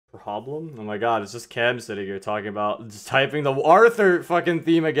Problem? Oh my god, it's just Cam sitting here talking about just typing the Arthur fucking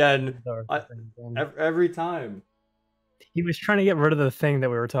theme again. Every time. He was trying to get rid of the thing that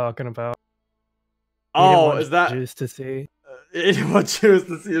we were talking about. Oh, is that juice to see? What juice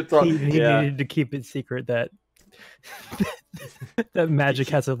to see? He needed to keep it secret that that Magic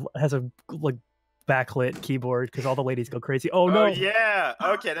has a like backlit keyboard because all the ladies go crazy. Oh no! Oh yeah.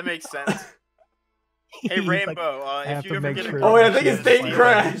 Okay, that makes sense. Hey Rainbow, like, if you ever get a oh wait, I think his thing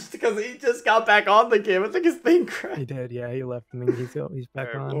crashed because he just got back on the game. I think his thing crashed. He did, yeah. He left and he's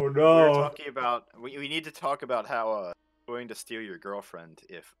back on. Oh no! We're talking about we need to talk about how going to steal your girlfriend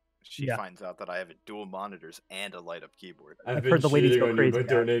if she finds out that I have a dual monitors and a light up keyboard. I've heard the ladies go crazy.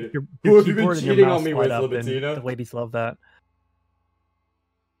 Who have you been cheating on me with, Libatina? The ladies love that.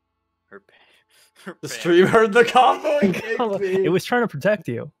 The stream heard the combo and it was trying to protect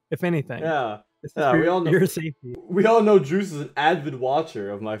you, if anything. Yeah. Yeah, we all know your safety. We all know Juice is an avid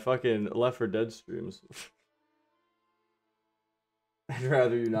watcher of my fucking Left 4 Dead streams. I'd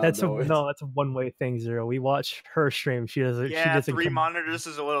rather you not know it. No, that's a one-way thing, Zero. We watch her stream. She doesn't. Yeah, she doesn't 3 monitors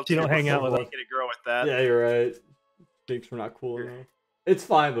is a little. She don't hang out with us. Get a girl with that. Yeah, you're right. Thinks we're not cool enough. It's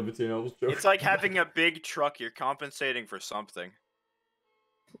fine, Libatino. I was joking. It's like having a big truck. You're compensating for something.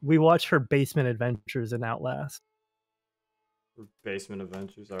 We watch her basement adventures in Outlast. Basement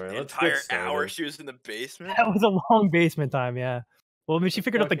adventures. All right, let's entire get started. hour she was in the basement. That was a long basement time. Yeah. Well, I mean, she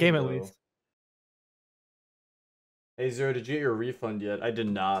figured out the game at least. Hey Zero, did you get your refund yet? I did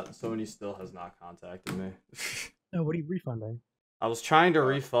not. Sony still has not contacted me. No, what are you refunding? I was trying to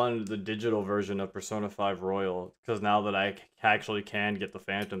refund the digital version of Persona 5 Royal because now that I actually can get the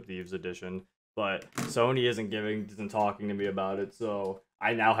Phantom Thieves edition, but Sony isn't talking to me about it, so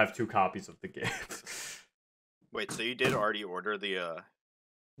I now have 2 copies of the game. Wait, so you did already order the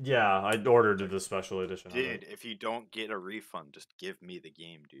Yeah, I ordered the special edition. Dude, if you don't get a refund, just give me the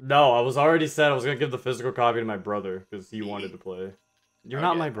game, dude. No, I was already said I was gonna give the physical copy to my brother because he wanted to play. You're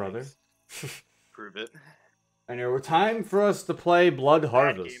not my brother. Prove it. Anyway, time for us to play Blood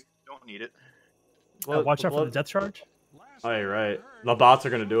Harvest. Don't need it. Watch out for the death charge. Oh, you're right. The bots are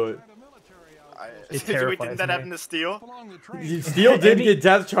gonna do it. Didn't that happen to Steel? Steel did get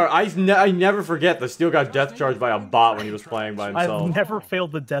death charge. I never forget that Steel got death charged by a bot when he was playing by himself. I've never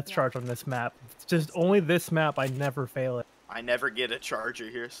failed the death charge on this map. It's just only this map I never fail it. I never get a charger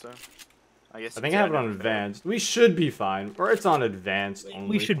here, so I guess. I think I have it on advanced. We should be fine, or it's on advanced only.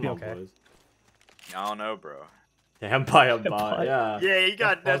 We should be okay. Boys. I don't know, bro. Damn, by a bot, yeah. Yeah, you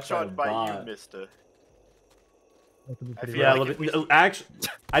got death charged by you, Mister. Yeah, actually,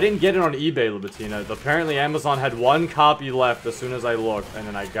 I didn't get it on eBay, Libatina. Apparently, Amazon had 1 copy left as soon as I looked, and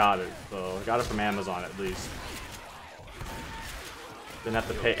then I got it. So, I got it from Amazon, at least. Didn't have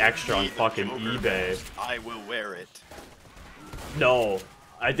to pay extra on fucking eBay. I will wear it. No.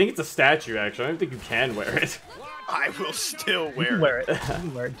 I think it's a statue, actually. I don't think you can wear it. I will still wear it. Wear it.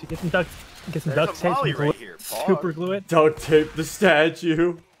 Wear it. Get some duct tape, right here, super glue it. Duct tape the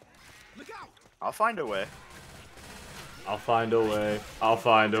statue. I'll find a way. I'll find a way. I'll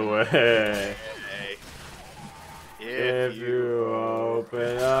find a way. If you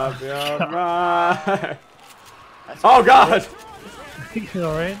open up your mind. Oh God!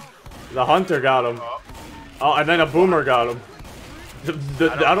 Alright. The hunter got him. Oh, and then a boomer got him.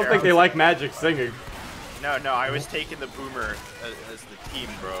 I don't think they like Magic singing. No, I was taking the boomer as the team,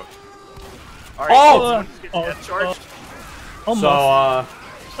 bro. All right, charged. Almost. So, a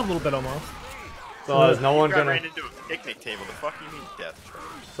little bit almost. So is no one gonna? Ran into a picnic table. The fuck you mean death charge?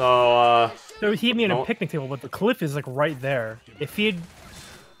 So So he made a picnic table, but the cliff is like right there. If he'd,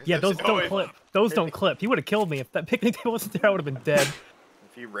 yeah, those don't clip. Those don't clip. He would have killed me if that picnic table wasn't there. I would have been dead.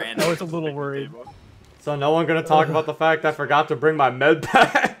 If he ran, I was a little worried. So no one gonna talk about the fact I forgot to bring my med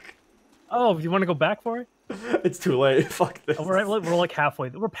pack. Oh, you want to go back for it? It's too late. Fuck this. We're like halfway.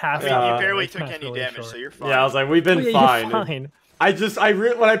 We're past. I mean, you barely took any damage, so you're fine. Yeah, I was like, we've been fine. You're fine.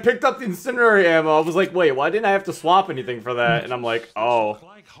 When I picked up the incendiary ammo, I was like, wait, why didn't I have to swap anything for that? And I'm like, oh.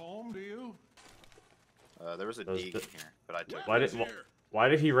 There was a dig in here, but I took why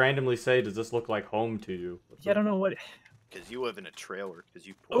did he randomly say, does this look like home to you? Yeah, I don't know what. Because you live in a trailer. Because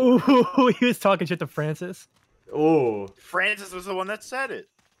you. Ooh, he was talking shit to Francis. Ooh. Francis was the one that said it.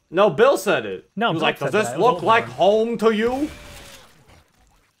 No, Bill said it. No, he was like, does this look like home to you?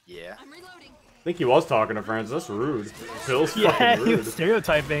 Yeah. I think he was talking to Francis. That's rude. Bill's fucking rude. He was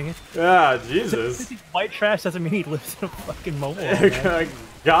stereotyping. Yeah, Jesus. White trash doesn't mean he lives in a fucking mobile.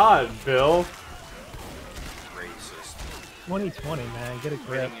 God, Bill. Racist. 2020, man. Get a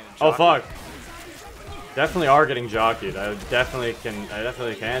grip. Oh, fuck. Definitely are getting jockeyed. I definitely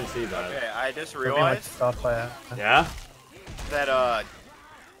can see that. Okay, I just realized. Yeah? That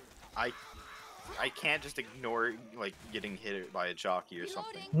I can't just ignore like getting hit by a jockey or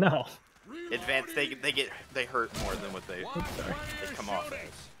something. No. Advanced, they hurt more than what they come off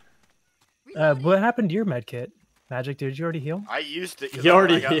as. What happened to your med kit? Magic, did you already heal? I used it. You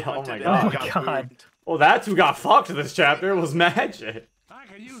already healed. Oh my god. got Oh my god. boomed. Well, that's who got fucked this chapter. Was Magic. I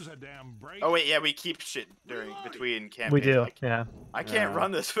could use a damn break. Oh wait, yeah, we keep shit between campaigns. We do, yeah. I can't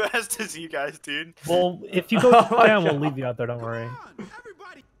run this fast as you guys, dude. Well, if you go down, we'll leave you out there. Don't worry.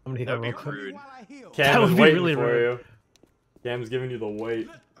 I'm gonna heal That'd be real quick. rude. That Cam would is be waiting really for rude. you. Cam's giving you the weight.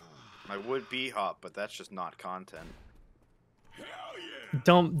 I would be hot, but that's just not content.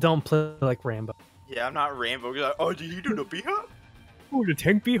 Don't play like Rambo. Yeah, I'm not Rainbow. You're like, oh, do you do the B-hop? Oh, the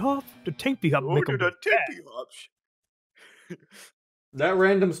tank B-hop? The tank B-hop Oh, make do him the bad. B-hop? That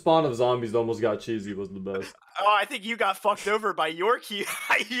random spawn of zombies that almost got cheesy was the best. Oh, I think you got fucked over by your key.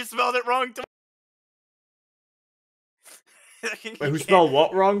 You spelled it wrong twice. Wait, who spelled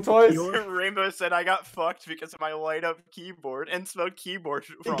what wrong twice? Rainbow said I got fucked because of my light up keyboard and spelled keyboard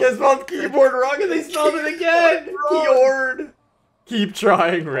wrong. You guys spelled keyboard wrong and they spelled it again! Keyboard! Keep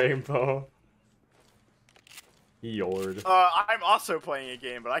trying, Rainbow. Keyboard. I'm also playing a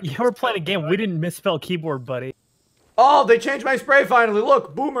game, but I You were playing a game. We didn't misspell keyboard, buddy. Oh, they changed my spray finally.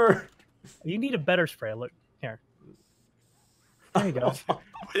 Look, Boomer. You need a better spray. Look here. There you go.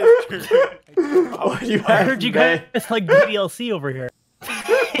 What do you I have, heard you May? guys like DLC over here.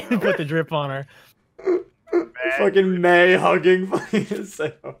 Put the drip on her. Fucking May hugging.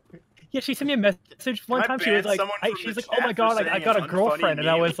 Yeah, she sent me a message one I time. She was banned like, someone from she's the like, oh my chat god, for I saying got a an unfunny girlfriend, and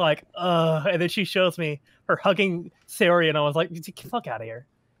I meme. was like, and then she shows me her hugging Sari, and I was like, fuck out of here,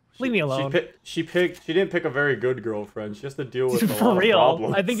 leave me alone. She didn't pick a very good girlfriend. She has to deal with a For lot real, of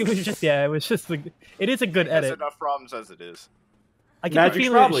problems. I think it was just it was just it is a good There's edit. enough problems as it is. I get Magic's the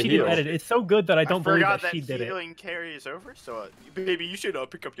feeling that probably she didn't healed. edit it. It's so good that I don't believe forgot that she did it. healing carries over, so baby, you should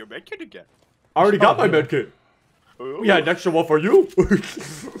pick up your medkit again. I already got my Oh, medkit. Oh, We had an extra one for you.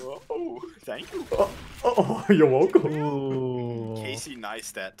 oh, thank you. Oh, you're welcome. Ooh. Casey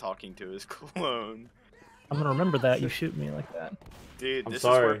Neistat talking to his clone. I'm gonna remember that. You shoot me like that. Dude, I'm this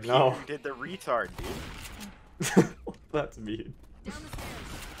sorry, is where no. Peter did the retard, dude. That's mean.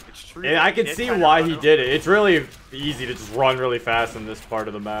 It's true. And I can Did see kinda why run he over- did it. It's really easy to just run really fast in this part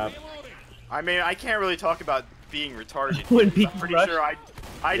of the map. I mean, I can't really talk about being retarded. When I'm people pretty rush? sure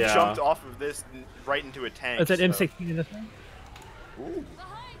I Yeah. jumped off of this right into a tank. Is that so- M16 in this thing? Ooh.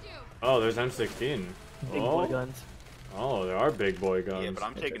 Oh, there's M16. Big boy guns. Oh, there are big boy guns. Yeah, but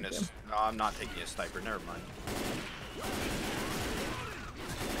I'm taking this. No, I'm not taking a sniper. Never mind.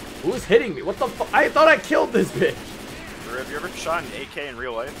 Who's hitting me? What the fuck? I thought I killed this bitch. Have you ever shot an AK in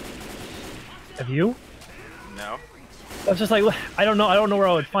real life? Have you? No. I was just like, I don't know where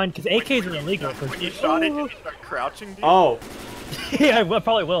I would find because AKs are illegal. When you shot it, did you start crouching, dude? Oh, Yeah, I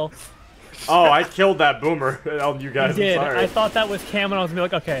probably will. oh, I killed that boomer. Oh, you I guys, I'm did. sorry. I thought that was Cam, and I was gonna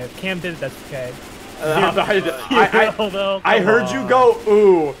be like, okay, if Cam did it, that's okay. I heard you go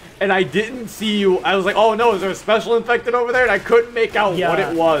ooh, and I didn't see you. I was like, oh no, is there a special infected over there? And I couldn't make out what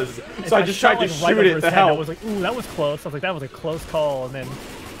it was, so I just tried to shoot over it his to head, I help. was like, ooh, that was close. I was like, that was a close call, and then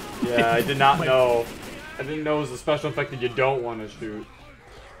Yeah, I did not Like- know. I didn't know it was a special infected you don't want to shoot.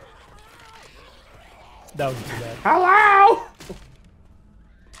 that was too bad. Hello!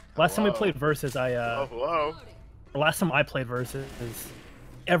 Last time we Hello. played versus, Oh, hello. last time I played versus,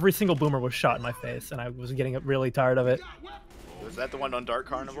 every single boomer was shot in my face, and I was getting really tired of it. Was that the one on Dark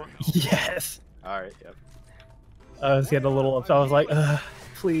Carnival? Yes. Alright, yep. I was getting a little. I was like,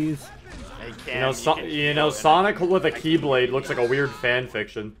 please. Hey, Cam, You know, can you go know, in. Sonic with a Keyblade looks like a weird fan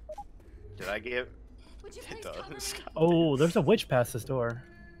fiction. Did I give? It does. Oh, there's a witch past this door.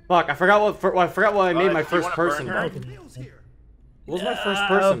 Fuck, I forgot what I made my do you first wanna person burn her? button. What was my first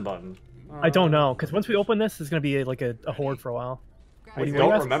person button? I don't know, because once we open this, it's gonna be like a horde for a while. I What do you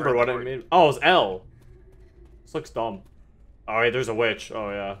don't ask? remember what I made. Oh, it's L. This looks dumb. Oh wait, there's a witch. Oh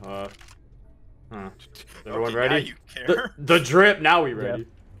yeah. Huh. Is everyone Okay, now ready? you care. The drip. Now we ready?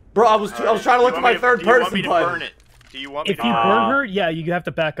 Bro, I was trying to look at my third Do you want person me to button. burn it? Do you want me If to you burn burn her, yeah, you have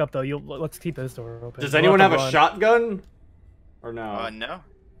to back up though. Let's keep this door open. Does We'll anyone have to a run. shotgun? Or no? No.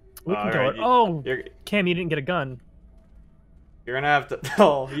 We can Alright, go. Oh, You're Cam, you didn't get a gun. gonna have to.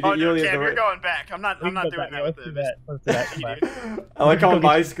 Oh, you, Oh you no, only have Cam, to. you're going back. I'm not We can doing go back. that Yeah, with let's do this. that. Let's do that. You Come do. back. I like how Go get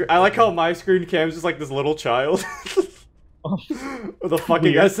my you- screen. I like how my screen cam's just like this little child Oh, with a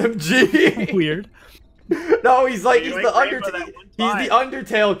fucking Weird. SMG. weird. No, he's like You he's ain't the Rainbow Undertale. that one He's the time.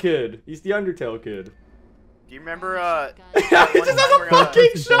 Undertale kid. He's the Undertale kid. Do you remember? he just one has time a we're fucking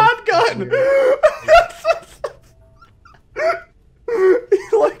gonna- shotgun.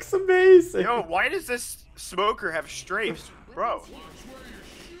 He looks amazing. Yo, why does this smoker have strafes, bro?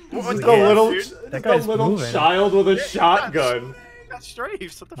 What The the hell, little, dude? the That guy's little moving. child with a shotgun. Got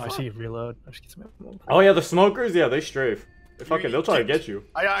strafes. What the Oh, I fuck? should reload. I should get some ammo. Oh yeah, the smokers. Yeah, they strafe. They'll try to get you.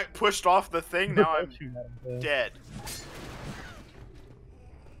 I pushed off the thing. Now I'm dead.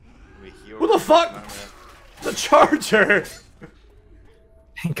 Who the fuck? The charger.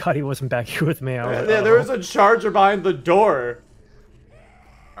 Thank God he wasn't back here with me. Yeah, there was a charger behind the door.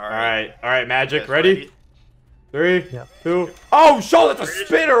 All right, Magic, ready? 3, Yeah. 2. Oh, show that's a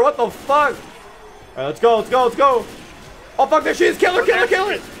spinner. What the fuck? All right, let's go. Oh fuck, there she is. Kill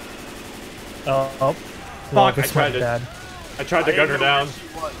her. Oh. Fuck, this might be bad. I tried to gun her down.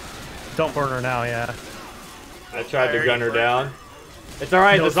 Don't burn her now, yeah. I tried to gun her down. It's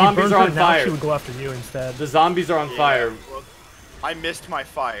alright, No, the if you zombies burned are her on now, fire. She would go after you instead. The zombies are on fire. Well, I missed my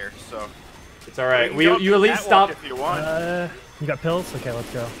fire, so. It's alright. You You at least stop. if you want. You got pills? Okay,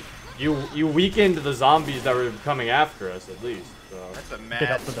 let's go. You weakened the zombies that were coming after us at least. So. That's a Pick mad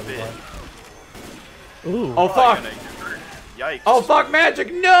up for them. spin. Ooh. Oh fuck! Yikes. Oh fuck,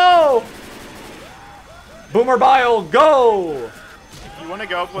 Magic! No! Boomer Bile, go! If you want to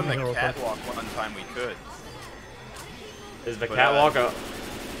go up on the catwalk one time, we could. Is the catwalk a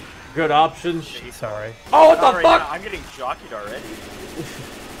good option? Sorry. Oh, what the Sorry, fuck? no, I'm getting jockeyed already.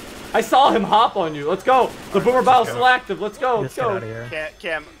 I saw him hop on you. Let's go. The Boomer Bile's still active. Let's go. Let's Let's get out go. of here.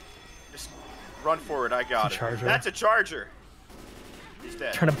 Cam, just run forward. I got It's a it. charger. That's a charger. He's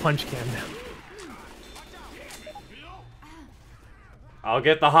dead. Trying to punch Cam now. I'll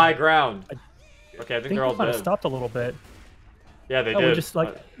get the high ground. Okay, I I think think they're all we might have dead. stopped a little bit. Yeah, they Oh, did.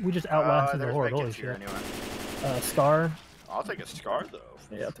 we just outlasted the There's horde. my Holy kids here shit. anyway. Scar. I'll take a scar though.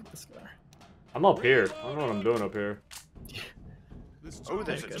 Yeah, I'll take the Scar. I'm up here. I don't know what I'm doing up here. Oh,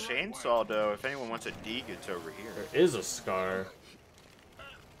 there's a chainsaw though. If anyone wants a deeg, it's over here. There is a scar.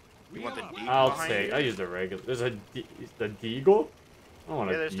 You want the deeg I'll behind take. you? I use the regular. There's a the deagle. I don't want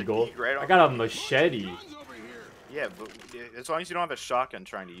Yeah, a there's the deagle. deeg right I on got a the- machete. Yeah, but as long as you don't have a shotgun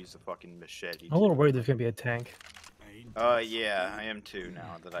trying to use the fucking machete. I'm a little worried there's gonna be a tank. Yeah, I am too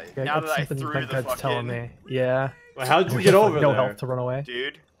now that I Yeah, now that's that I something threw my the dad's telling fucking me. Yeah. Well, how'd you We get have, over no there? health to run away.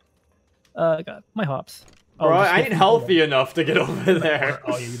 dude. I got my hops. Bro, just I get ain't through healthy enough to get over there.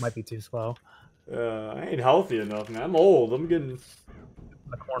 Oh, yeah, you might be too slow. I ain't healthy enough, man. I'm old. I'm getting. In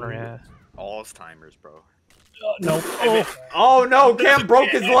the corner, yeah. Alzheimer's, bro. No. Oh no, Cam broke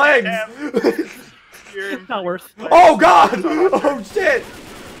his legs. Not worth. Oh god. Oh shit.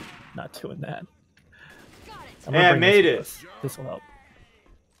 Not doing that. Hey, I made it. This will help.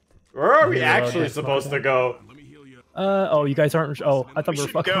 Where are we Yeah, actually okay. supposed to go? Oh, you guys aren't. Oh, I thought We we were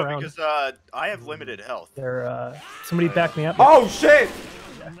should fucking go around. because I have limited health. There, somebody back me up. Oh shit.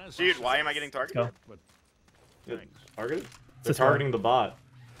 Dude, why am I getting targeted? Go. Targeted? They're This one. targeting the bot.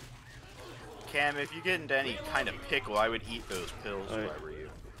 Cam, if you get into any kind of pickle, I would eat those pills if I were you.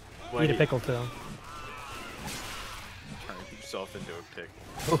 Eat a pickle too. Turn yourself into a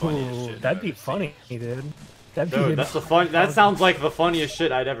pickle. Funniest Ooh, shit I've that'd be ever seen. funny, dude. That'd Dude, be. that's the fun. That sounds like the funniest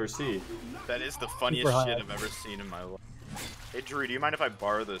shit I'd ever see. That is the funniest Super shit high. I've ever seen in my life. Hey, Drew, do you mind if I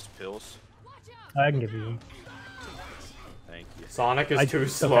borrow those pills? I can give you. Thank you. Sonic is I- too okay,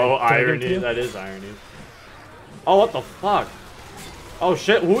 slow. can I give it to Irony. you? That is irony. Oh, what the fuck? Oh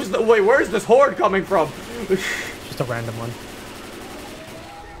shit, who's the- wait, where's this horde coming from? Just a random one.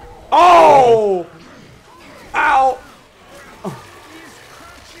 Oh! Ow!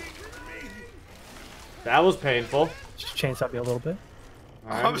 That was painful. Just chainsaw me a little bit.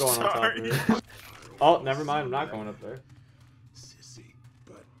 Alright, I'm going on top sorry. of it. Oh, never mind, I'm not going up there.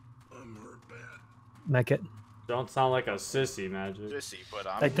 Make it. Don't sound like a sissy, Magic. Sissy, but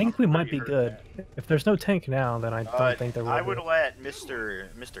I'm, I think we might pretty be hurt good. If there's no tank now, then I don't think there will I be. would let Mr.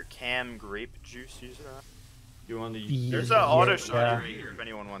 Cam Grape Juice use that. You want to Yeah. There's an auto shot yeah. right here if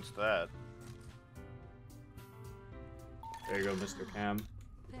anyone wants that. There you go, Mr. Cam.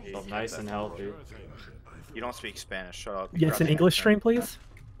 Hey, Felt nice and healthy. You don't speak Spanish, shut up. Yeah, it's an English stream, please.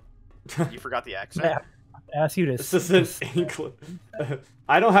 You forgot the accent? Yeah. Ask you to. This isn't English.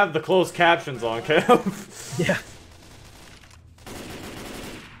 I don't have the closed captions on, Cam. Yeah.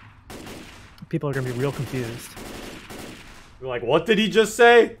 People are gonna be real confused. You're like, what did he just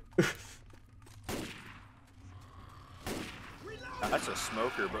say? That's a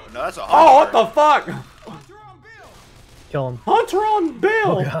smoker, bro. No, that's a Oh, what hunter. the fuck? Kill him. Hunter on Bill!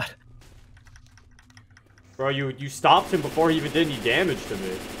 Oh god. Bro, you stopped him before he even did any damage to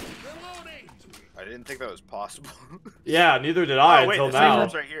me. I didn't think that was possible. Yeah, neither did I Oh, wait, until the now.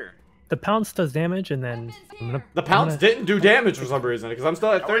 sniper's right here. The pounce does damage, and then The pounce didn't do damage for some reason, because I'm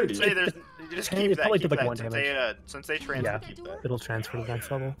still at I wouldn't 30. say there's. You just It keep that. probably Keep did, like, that. one Since they transfer, Yeah, keep that. it'll transfer to the next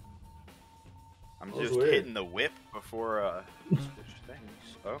level. I'm That was just weird. hitting the whip before switch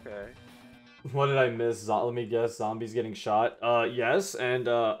things. Okay. What did I miss? Let me guess. Zombies getting shot. Yes, and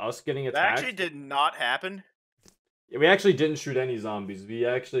us getting That attacked. actually did not happen. We actually didn't shoot any zombies. We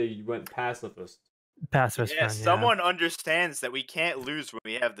actually went pacifist. Pacifist Yeah, friend, yeah. someone understands that we can't lose when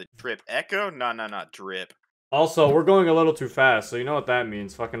we have the drip. Echo? No, not drip. Also, we're going a little too fast, so you know what that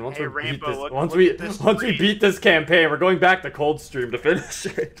means. Fucking once Hey, we beat Rainbow, this, look at we beat this campaign, we're going back to Coldstream to finish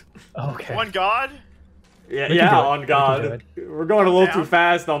it. Okay. One God? Yeah, We can do it. on We can God. do We're going a little down. too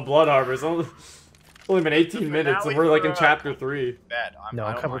fast on Blood Harbor. It's only been 18 The minutes, and finale we're like for, in chapter 3. Bad. No,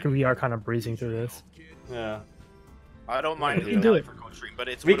 I don't mind. we are kind of breezing through this. Yeah. I don't mind We the can do finale it. for Coldstream, but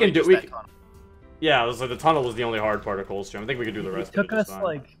it's We literally can do- just we that can- tunnel. Yeah, it was like the tunnel was the only hard part of Coldstream. I think we could do the It rest took of it us just fine.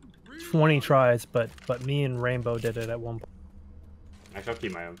 like 20 tries, but me and Rainbow did it at one point. Actually, I'll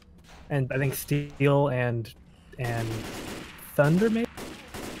keep my own. And I think Steel and Thunder maybe?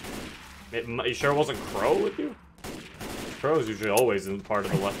 You sure it wasn't Crow with you? Crow's usually always in part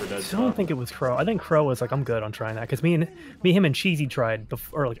of the Left 4 Dead I stuff. don't think it was Crow. I think Crow was like, I'm good on trying that. Because him and Cheesy tried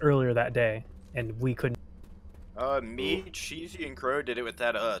before, like earlier that day, and we couldn't. Me, Cheesy, and Crow did it with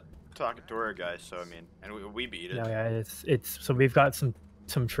that Takadora guy. So I mean, and we beat it. No, yeah, it's so we've got some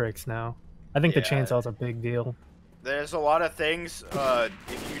tricks now. I think the Yeah. chainsaw's a big deal. There's a lot of things.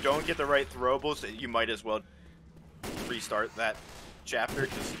 If you don't get the right throwables, you might as well restart that chapter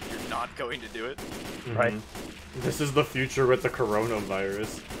because you're not going to do it. Right. This is the future with the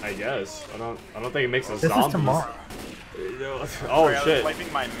coronavirus, I guess. I don't think it makes us This zombies. is tomorrow. Oh Sorry, I was shit.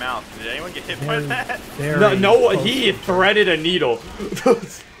 wiping my mouth. Did anyone get hit by that? No, he threaded a needle.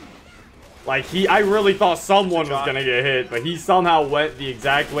 Like I really thought someone was gonna get hit, but he somehow went the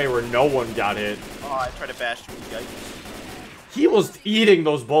exact way where no one got hit. Oh, I tried to bash him. Yikes. He was eating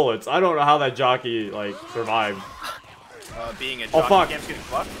those bullets. I don't know how that jockey like survived. Being a Oh, jockey fuck. camp's getting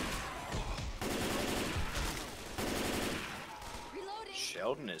fucked.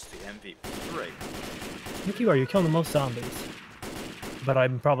 Sheldon is the MVP. Right. I think you are. You're killing the most zombies. But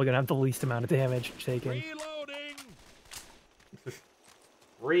I'm probably gonna have the least amount of damage taken. Reloading.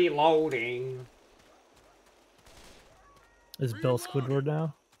 Reloading. Is Bill Squidward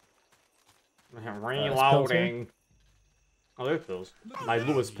now? Reloading. Oh, there's pills. My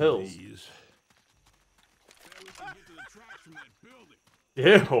Lewis pills.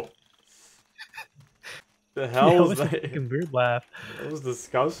 Ew. The hell That was was a that? fucking weird laugh. That was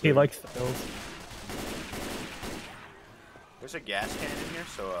disgusting. He likes the pills. There's a gas can in here,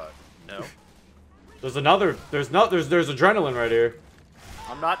 so no. There's another. There's adrenaline right here.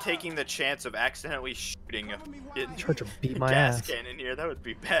 I'm not taking the chance of accidentally shooting a Try to beat my gas ass. can in here. That would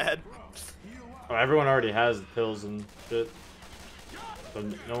be bad. Oh, everyone already has pills and shit. So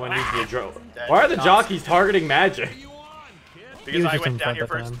no one needs the adrenaline. Why are the jockeys targeting magic? He Because was I just in went down front here at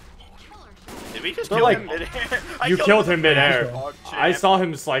the first. time. Did we just They're kill like- him midair? You killed him midair. Dog I champ. saw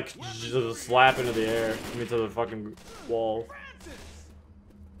him just like just slap into the air, into the fucking wall. Dog,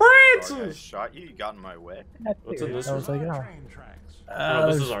 I Francis! shot you. You got in my way. What's in this I was one? like, oh. Train tracks. No,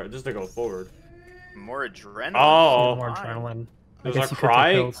 this there's is our. This is to go forward. More adrenaline. Oh, more adrenaline. There's guess a you could take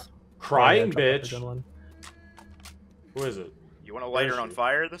crying, pills. crying Oh, yeah, bitch. adrenaline. Who is it? You want to light Where her is on she?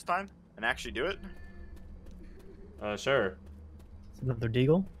 fire this time and actually do it? Sure. Another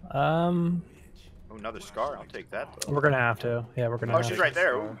deagle. Oh, another scar. I'll take that though. We're gonna have to. Yeah, we're gonna. Oh, have she's to. right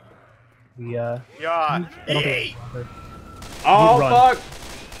there. Ooh. We Yeah. I don't Hey. think- Oh run. fuck!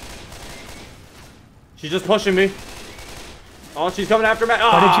 She's just pushing me. Oh, she's coming after me.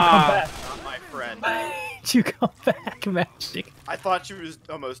 Why did you come back? Not my friend. Why did you come back, Magic? I thought she was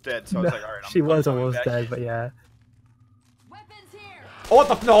almost dead, so I was like, all right. She was coming almost back. dead, but yeah. Oh, what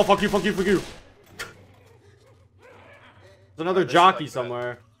the? No, fuck you, fuck you, fuck you. There's another This is jockey like the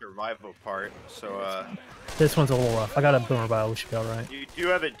somewhere. Survival part. So This one's a little rough. I got a boomer bile. We should be all right. you do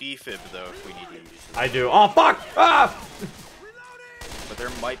have a defib though if we need to use it. I do. Oh fuck! Ah! But there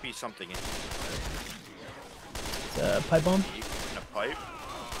might be something in Pipe bomb. a pipe.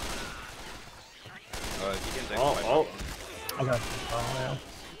 You can take Oh, a pipe. oh. I got. Oh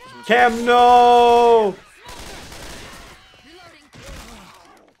yeah. Cam, no!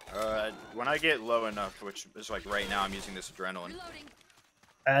 When I get low enough, which is like right now, I'm using this adrenaline.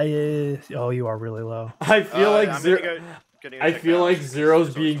 Oh, you are really low. I feel like I'm zero. gonna go I check feel that like out.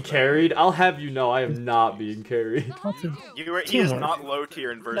 Zero's being carried. I'll have you know, I am not being carried. He is Teamwork. not low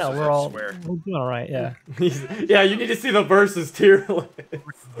tier in versus. No, we're I all swear. we're doing all right. Yeah. Yeah, you need to see the versus tier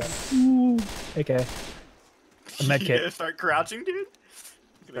list. Ooh, okay. A med You kit. gonna start crouching, dude?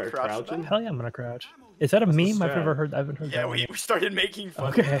 Gonna crouch crouching? Hell yeah, I'm gonna crouch. Is that a What's the meme? I've strat? never heard. I haven't heard Yeah, that one. we started making fun.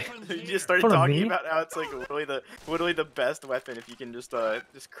 Okay. You just started Fun of talking me? about how it's like literally the best weapon if you can just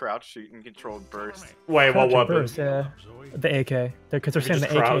crouch shoot and control burst. Wait, what Crouch and weapon? burst, yeah. The AK. Because they're You saying the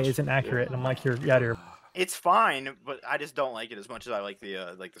just crouch? AK isn't accurate, and I'm like, you're out of your. It's fine, but I just don't like it as much as I like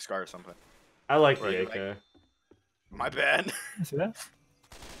the scar or something. I like Right, the like- AK. My bad. See that?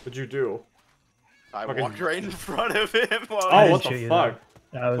 What'd you do? I Fucking- walked right in front of him. While Oh, didn't what shoot the you, fuck?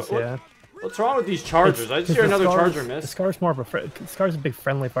 That was What- yeah. What's wrong with these chargers? I just hear The another Scar's- charger The miss. Scar's more of a Scar's a big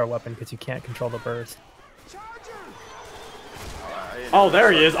friendly fire weapon because you can't control the burst. Oh,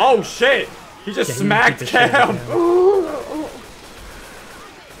 there he is. Oh, shit. He just Yeah, he smacked beat the shit out Cam. of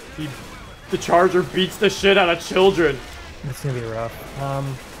The charger beats the shit out of children. It's gonna be rough.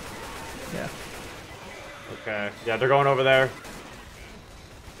 Yeah. Okay. Yeah, they're going over there.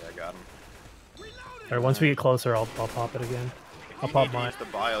 Yeah, I got him. All right, once we get closer, I'll pop it again. I'll You pop need to mine. use the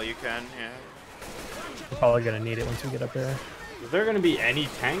bile, you can. Yeah. We're probably gonna need it once we get up there. Is there gonna be any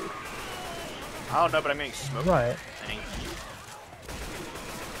tank? I don't know, but I'm getting smoked. Right. Thank you.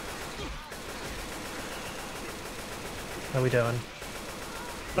 How we doing?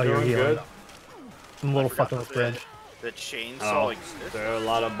 Oh, you're Doing healing. good. I'm a little Forgot fucking with the- bridge. The chainsaw Oh, exists. there are a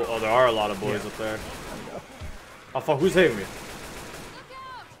lot of. There are a lot of boys Yeah. up there. Oh fuck! Who's hitting me?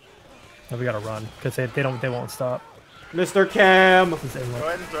 No, we gotta run because they won't stop. Mr. Cam. This is Go inlet.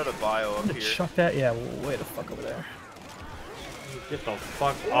 ahead and throw the bile up here. Chuck that. Yeah, way the fuck over there. Get the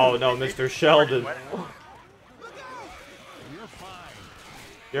fuck. Oh no, Mr. Sheldon.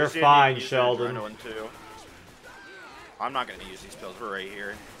 You're Just gonna fine, use the Sheldon. adrenaline, too. I'm not gonna use these pills. We're right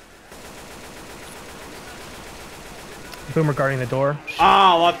here. Boomer guarding the door.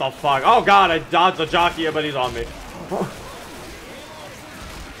 Oh, what the fuck? Oh god, I dodged the jockey, but he's on me.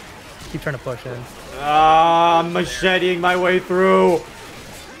 Keep trying to push in. I'm macheting my way through.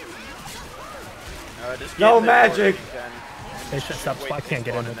 Just No get in there magic. before you can. They should stop. Wait, I can't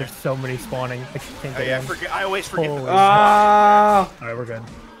get in there. There's so many spawning. I can't Oh, get yeah, in. I always forget. Holy the Ah, All right, we're good.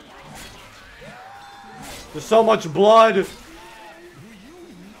 there's so much blood.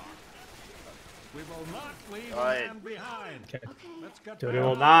 We will not leave a Alright. man behind. Okay. Let's get Do it. We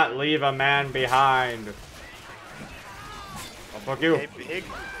will not leave a man behind. Oh, fuck you. Okay,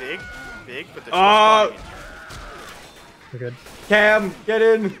 big, but there's Ah. still spawning in here. We're good. Cam, get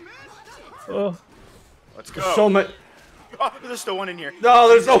in. Oh, Let's go. There's so much. Oh, there's still one in here. No,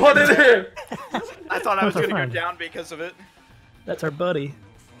 there's no one in here. I thought I was Those are gonna fine. go down because of it. that's our buddy.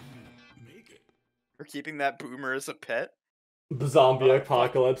 We're keeping that boomer as a pet. Zombie Oh,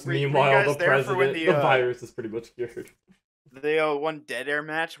 apocalypse. were you Meanwhile, guys the there for when president, the, the virus is pretty much cured. They one dead air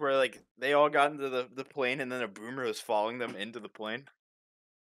match where like they all got into the plane and then a boomer was following them into the plane.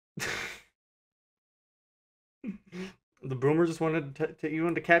 The boomer just wanted to take you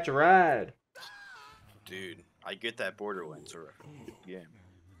in to catch a ride. Dude, I get that Borderlands game.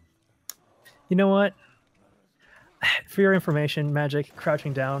 You know what? For your information, Magic,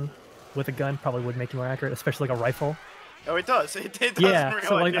 crouching down with a gun probably would make you more accurate, especially like a rifle. Oh, it does. It does Yeah, in real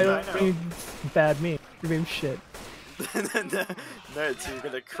so life, like, yeah, I mean, bad me. You mean shit. no, so you're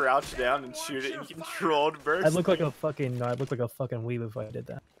gonna crouch down and shoot it in controlled burst. I'd look like a fucking weeb if I did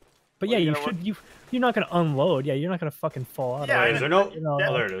that. But Well, yeah, you you know should. You're not gonna unload. Yeah, you're not gonna fucking fall out. Yeah, of I it. Is there no? You know,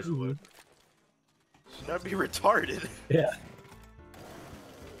 Oh, there it is. mhm. That'd be retarded. Yeah.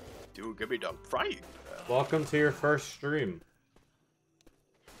 Dude, give me the fright. Welcome to your first stream.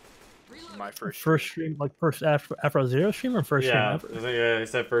 This is my first. First stream, like first Afro Zero stream or first Yeah, stream ever? yeah, it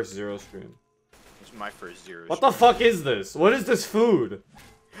said first zero stream. This is my first zero. What the fuck is this? What is this food?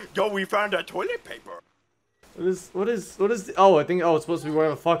 Yo, we found a toilet paper. What is? Oh, I think. Oh, it's supposed to be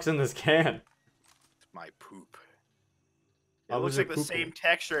whatever the fuck's in this can. It's my poop. It How looks was like it the pooping? same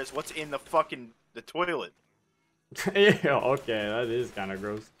texture as what's in the fucking the toilet. Yeah, okay, that is kind of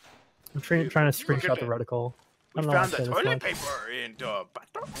gross. I'm trying to Look at screenshot the it. reticle. I We don't know found why I the say this toilet much. paper in the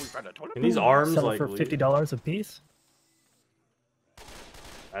bathroom. We found a toilet And paper. these arms Sell it like for leave. $50 a piece.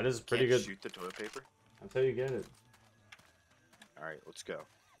 That is pretty Can't good. shoot the toilet paper. That's how you get it. All right, let's go.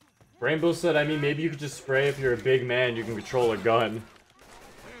 Rainbow said, I mean, maybe you could just spray if you're a big man, you can control a gun.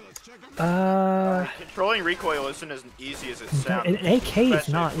 Controlling recoil isn't as easy as it sounds. An AK is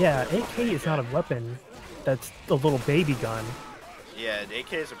especially not. for Yeah, a AK is not a weapon. That's a little baby gun. Yeah, the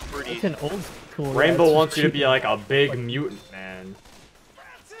AK is a pretty. It's an old school. Rainbow wants you to be like a big mutant man.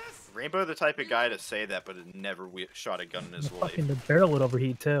 Rainbow, the type of guy to say that, but had never shot a gun in his life. Fucking the barrel would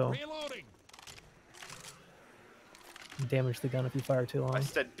overheat too. Reloading. Damage the gun if you fire too long. I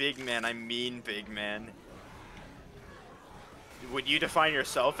said big man, I mean big man. Would you define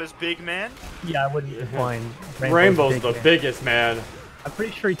yourself as big man? Yeah, I wouldn't define Rainbow's big the man. biggest man. I'm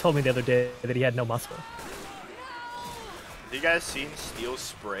pretty sure he told me the other day that he had no muscle. Have you guys seen Steel's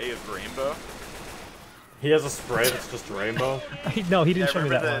spray of rainbow? He has a spray that's just rainbow. No, he didn't show me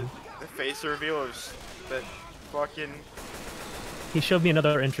that remember one. the face reveal of that fucking... He showed me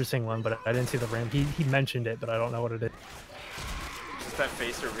another interesting one, but I didn't see the rainbow. He mentioned it, but I don't know what it is. Just that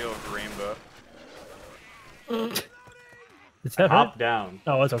face reveal of rainbow. Is that Hop hurt? down.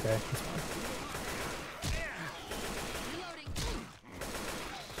 Oh, it's okay. It's fine.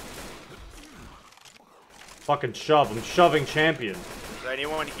 Fucking shove. I'm shoving champion. Does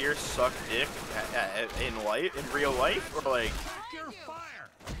anyone here suck dick in real life? Or like...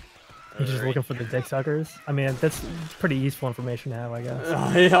 He's just looking for the dick suckers. I mean, that's pretty useful information to have, I guess.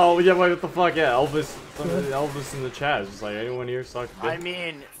 Yeah, wait, what the fuck? Yeah, Elvis in the chat is just like, anyone here suck dick? I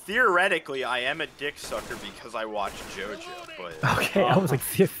mean, theoretically, I am a dick sucker because I watch JoJo, but... Okay, I was like,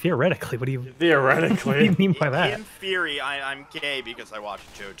 theoretically, what do you Theoretically. mean by that? In theory, I'm gay because I watch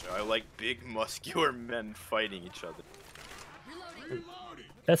JoJo. I like big, muscular men fighting each other.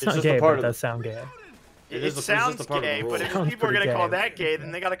 That's It's not just a gay, part but of it does sound gay. It sounds gay, but if Sounds people are pretty gonna call gay. that gay,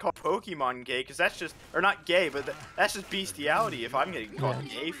 then they gotta call Pokemon gay, because that's just... Or not gay, but that's just bestiality if I'm getting called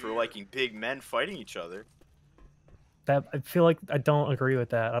gay for liking big men fighting each other. That I feel like I don't agree with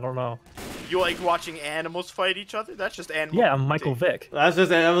that. I don't know. You like watching animals fight each other? That's just animal Yeah, I'm Michael Vick. That's just,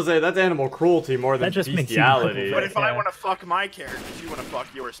 I would say, that's animal cruelty more than That just makes you Michael bestiality. Vick. But if I Yeah. want to fuck my characters, you want to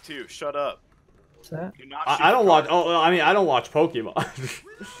fuck yours too. Shut up. What's that? Do not I shoot don't the watch. car. Oh, I mean, I don't watch Pokemon.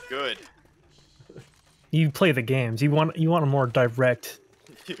 Good. You play the games. You want a more direct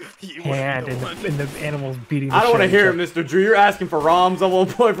You hand were the in one. the animals beating. The I don't want to shit hear out it, of Mr. Drew. You're asking for ROMs at one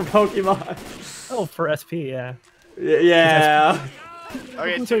point for Pokemon. Oh, for SP, yeah. Yeah.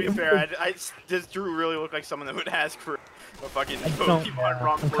 Okay, to be fair, does Drew really look like someone that would ask for a fucking I don't. Pokemon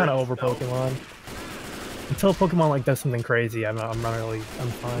ROM? I'm for kind of over itself? Pokemon. Until Pokemon like does something crazy, I'm not really. I'm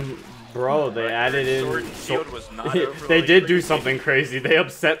fine. Bro, they added in. Sword and Shield was not they overly did do crazy. something crazy. They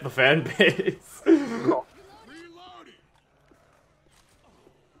upset the fan base.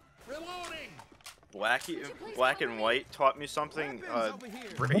 Black and White taught me something.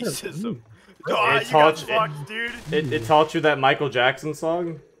 Racism. Ooh. Oh, It you got taught- fucked, dude. It taught you that Michael Jackson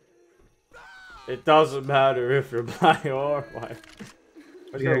song. It doesn't matter if you're black or white.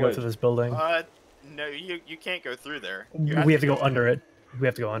 We gotta go to this building. No, you can't go through there. We have to go under it. We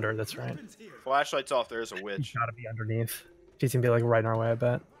have to go under it. That's right. Flashlight's off. There's a She's witch. gotta be underneath. She's gonna be like right in our way, I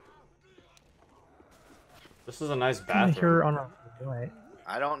bet. This is a nice I hear her bathroom. on our right.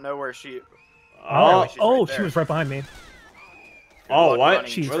 I don't know where she. Oh, she's oh, right she there. was right behind me. oh, luck what?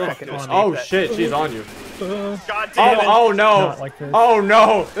 running She's Where the fucking f- on me. oh shit, she's on you. God damn it! Oh no! Not like this. Oh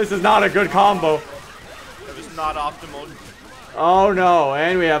no! This is not a good combo. It was not optimal. Oh no!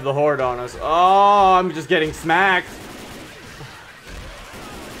 And we have the horde on us. Oh, I'm just getting smacked.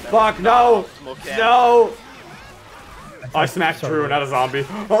 Fuck no! Optimal cam. No! I smacked Sorry. Drew, not a zombie.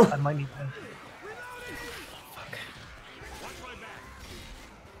 I might need to.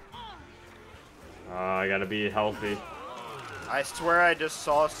 I gotta be healthy. I swear I just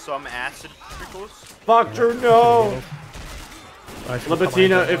saw some acid particles. Fuck Drew, no! I should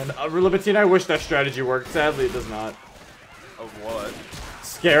Libitina, come if Libitina, I wish that strategy worked. Sadly, it does not. Of what?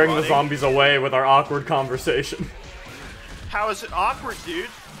 Scaring the Running? zombies away with our awkward conversation. How is it awkward, dude?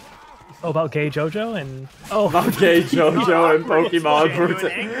 Oh, about gay JoJo and About gay JoJo and Pokemon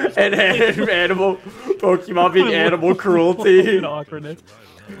Genuine and animal Pokemon being animal cruelty. awkwardness.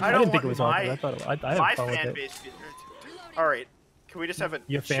 I didn't don't think want it was my, awkward. I thought I my had fun with fan it. base. All right, can we just have a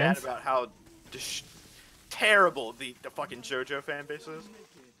You have chat fans? about how terrible the fucking JoJo fan base is?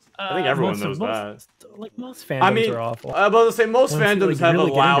 I think everyone most- knows most- Like most fandoms I mean, are awful. I'm about to say most Once you, fandoms like, have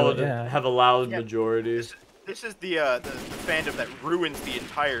really a get into loud, it, yeah. have a loud Yeah. majority. This is the fandom that ruins the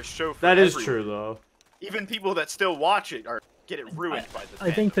entire show. For That is everyone. true though. Even people that still watch it get it ruined by the.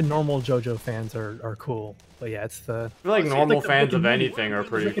 I think the normal JoJo fans are cool, but yeah, it's the I feel like normal like the fans Rick of and Morty- anything are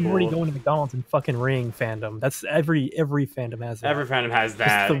pretty Rick and Morty cool. going to McDonald's and fucking ring fandom. That's every fandom has that. Every fandom has Just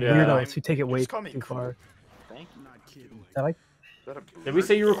that. the Yeah. weirdos who take it way Just call me too cool. far. Thank you. Is that like Did we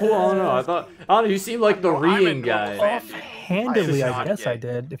say you were cool? I don't know. I thought you seem like the I'm a reading normal guy. fan. offhandedly? I I am guess not I gay.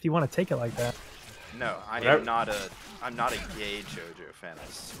 did. If you want to take it like that. No, Whatever. I'm not a gay JoJo fan.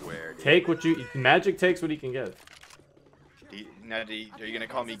 I swear. Dude. Take what you Magic takes what he can get. Are you gonna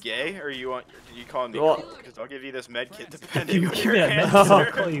call me gay, or you call me? Well- cool? Because I'll give you this med kit depending on Give your me that message. answer. I'll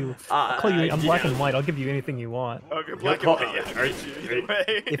call you. I'm black yeah. and white. I'll give you anything you want. Okay, black and call- white, yeah, are I you- get you are you-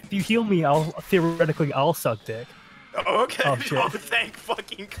 anyway. If you heal me, I'll suck dick. Oh, okay. Oh, shit. Oh, thank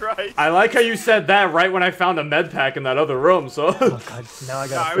fucking Christ. I like how you said that right when I found a med pack in that other room. So Oh god, now I No,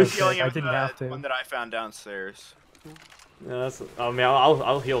 got. I was suck yelling dick. I at didn't have to. one that I found downstairs. Yeah, that's. I mean,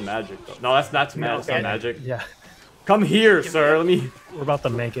 I'll heal magic. Though. No, that's magic. Yeah, Come here, sir. Let me. we're about to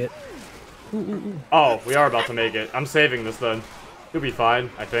make it. Oh, we are about to make it. I'm saving this then. You'll be fine.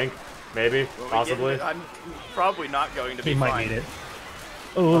 I think. Maybe. When we Possibly. get- I'm probably not going to be He might fine. need it.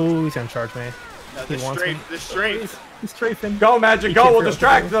 Oh, he's gonna charge me. No, He the wants strafe, me. the strafe. He's strafing. Go, magic. Go. can't We'll throw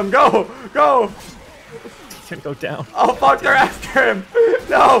distract through. them. Go. Go. He's gonna go down. Oh fuck! They're after him.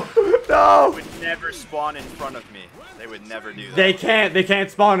 No. No. Would never spawn in front of me. They would never do that. They can't. They can't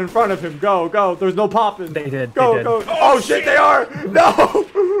spawn in front of him. Go. Go. There's no popping. They did. Go. they did. Go. Oh shit! They are. No.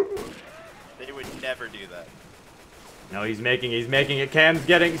 They would never do that. No, he's making it. Cam's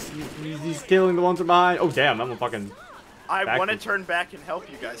getting, he's killing the ones from behind. Oh damn, I'm a fucking. I want to Backwards. turn back and help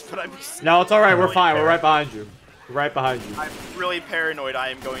you guys, but I'm No, it's all right. We're really fine. We're paranoid. right behind you. We're right behind you. I'm really paranoid I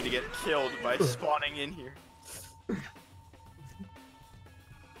am going to get killed by spawning in here.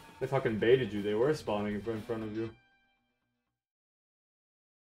 They fucking baited you. They were spawning in front of you.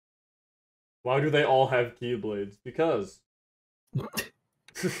 Why do they all have keyblades? Because.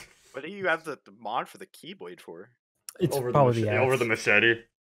 What do you have the mod for the Keyblade for? It's over probably the over axe. the machete.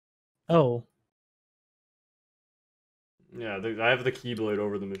 Oh, Yeah, I have the keyblade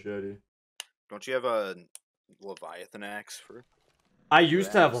over the machete. Don't you have a Leviathan axe for? I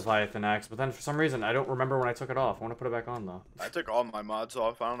used to have Axe. Leviathan axe, but then for some reason I don't remember when I took it off. I want to put it back on though. I took all my mods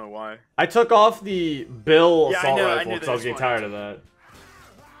off. I don't know why. I took off the Bill Yeah, I assault know- I rifle knew because I was there getting was one. tired of that.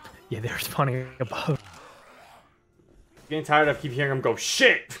 yeah, they're spawning above. Getting tired of keep hearing him go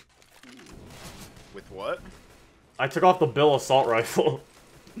shit. With what? I took off the Bill assault rifle.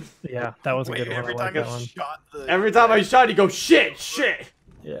 Yeah, that was a Wait, good one. every I like time that you one. shot the. Every time I shot, he go shit, shit.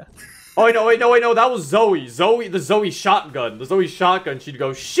 Yeah. Oh wait, no, that was Zoe. The Zoe shotgun. The Zoe shotgun, she'd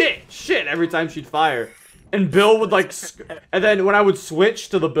go shit, shit every time she'd fire. And Bill would like, and then when I would switch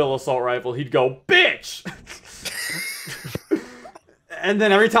to the Bill assault rifle, he'd go bitch. And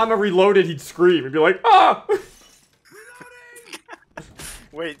then every time I reloaded, he'd scream. He'd be like, ah.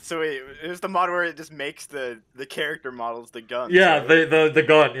 Wait, it was the mod where it just makes the character models the guns. Yeah, right? the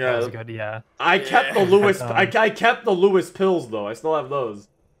gun. That was Yeah, good. Yeah. I kept the Yeah. Lewis. I kept the Lewis pills though. I still have those.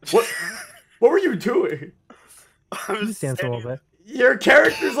 What? What were you doing? I was Just dance a little saying- bit. Your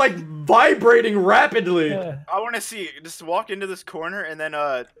character's like vibrating rapidly. Yeah. I want to see. Just walk into this corner and then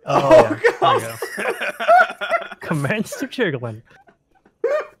Oh, Oh, yeah. God. There you go. Commence to jiggling.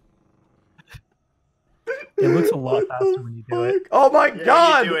 It looks a lot faster when you do it. Oh my Yeah,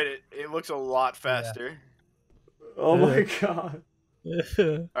 god! you do it. It looks a lot faster. Oh my god! All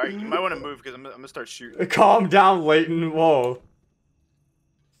right, you might want to move because I'm gonna start shooting. Calm down, Layton. Whoa.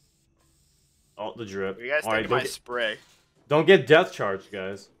 Oh, the drip. You guys All think right, of my spray? don't get death charged,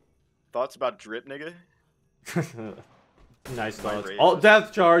 guys. Thoughts about drip, nigga? Nice thoughts. racist? Oh,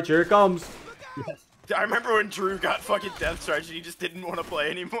 death charge! Here it comes. I remember when Drew got fucking death charged and he just didn't want to play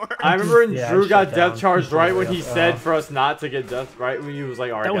anymore. I remember when Yeah, Drew I got shut death down. charged right when he Yeah. said for us not to get death. Right when he was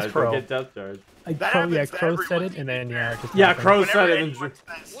like, "All right, That was guys, Crow. don't get death charged." Like, That Crow, yeah, happens to Crow said everyone, it, and then yeah, it just Yeah, happened. Crow Whenever said it, and anyone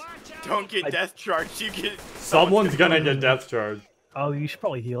Drew... says, don't get death charged, you get. someone's gonna get death charged. Oh, you should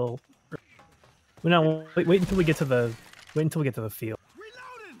probably heal. Well, no, wait until we get to the field.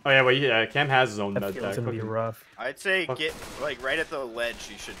 Oh yeah, wait, yeah. Cam has his own That med field's pack. gonna be rough. I'd say Fuck. get like right at the ledge.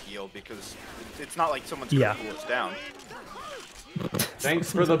 You should heal because it's not like someone's gonna Yeah. pull us down.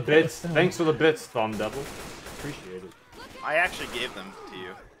 Thanks for the bits. Thanks for the bits, Thumb Devil. Appreciate it. I actually gave them to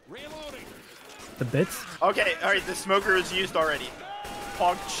you. The bits? Okay, all right. The smoker is used already.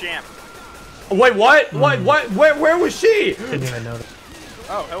 Hog champ. Oh, wait, what? What? Where was she? Didn't even notice.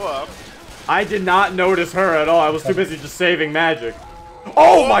 Oh, hello. I did not notice her at all. I was too busy just saving magic.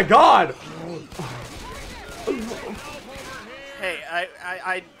 Oh my god! Hey,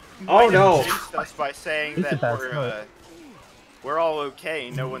 I Oh, might have no. jinxed us by saying He's the that best. we're all okay.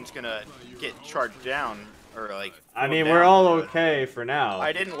 No one's gonna get charged down or like. I pulled mean, down, we're all but okay for now.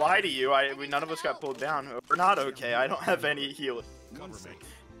 I didn't lie to you. None of us got pulled down. We're not okay. I don't have any healing.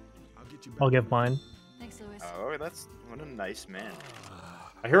 I'll give mine. Thanks, Lewis. Oh, what a nice man.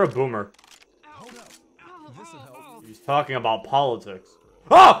 I hear a boomer. He's talking about politics.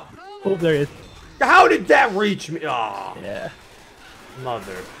 Oh! Oh, there he is. How did that reach me? Oh, Yeah.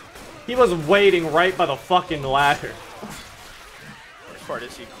 mother. He was waiting right by the fucking ladder. As far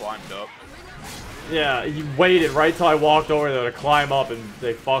as he climbed up. Yeah, he waited right till I walked over there to climb up and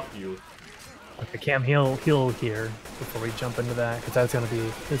they fucked you. Okay, Cam, heal here before we jump into that, because it's gonna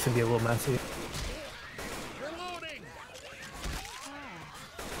be a little messy.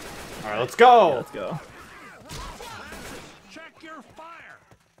 Alright, let's go! Let's go. Check your fire.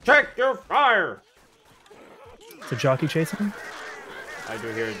 Check your fire! So jockey chasing him? I do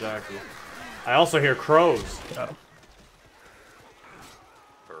hear a jockey. I also hear crows. Oh.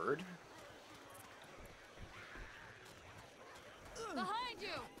 bird? Behind you.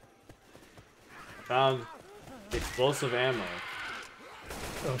 Found explosive ammo.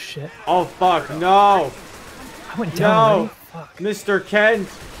 Oh shit. Oh fuck, no! I went down. No! Fuck. Mr. Kent!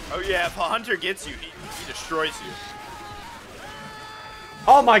 Oh yeah, if a hunter gets you, he destroys you.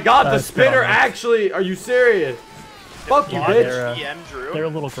 Oh my god, the Spit on spitter them. actually! Are you serious? Fuck you, Yeah, bitch! EM Drew. They're a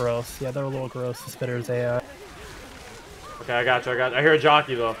little gross. Yeah, they're a little gross. The spitters, AI. Okay, I got you, I hear a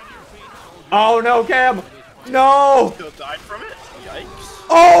jockey though. Oh no, Cam! No! Still died from it? Yikes.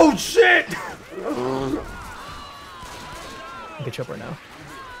 Oh shit! I'll get you up right now.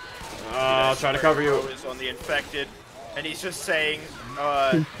 I'll try to cover you. Is on the infected, and he's just saying,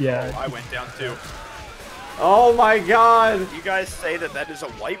 Yeah. oh, I went down too. Oh my god! You guys say that is a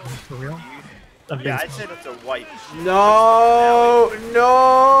wipe? For real? Yeah, I'd say that's a wipe. No!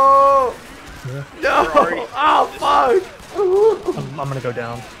 No! Yeah. No! Oh fuck! I'm gonna go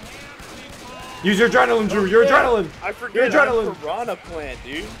down. Use your adrenaline, Drew. Your adrenaline. I Your forget adrenaline. Piranha Plant,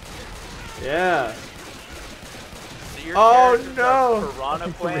 dude. Yeah. So your Oh, character's no. like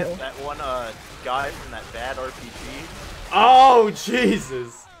Piranha For real? Plant, that one guy from that bad RPG. Oh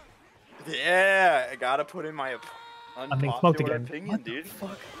Jesus. Yeah, I gotta put in my being smoked unpopular again. opinion, What the dude.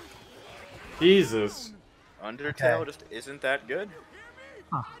 fuck? Jesus. Undertale Okay. just isn't that good.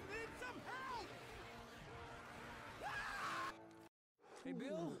 Huh.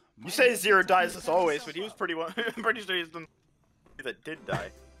 You say Zero dies as always, but he was pretty pretty sure he's the that did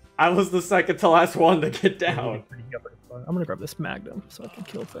die. I was the second to last one to get down. I'm gonna grab this magnum so I can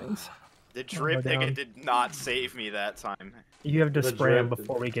kill things. The drip down. thing did not save me that time. You have to The spray him drip.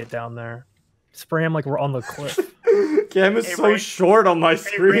 before we get down there. Spray him like we're on the cliff. Cam is Hey, so Ray. short on my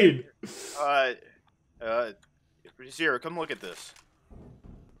screen. Zero, come look at this.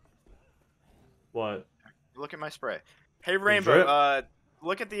 What? Look at my spray. Hey Rainbow, drip?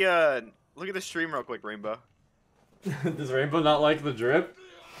 look at the stream real quick, Rainbow. Does Rainbow not like the drip?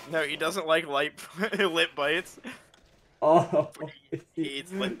 No, he doesn't like lip bites. Oh. He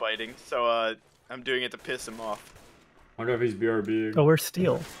eats lip biting, so I'm doing it to piss him off. I wonder if he's BRB. Oh, where's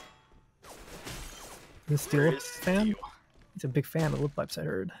Steel? Is Steel a Where is fan? Steel? He's a big fan of lip pipes, I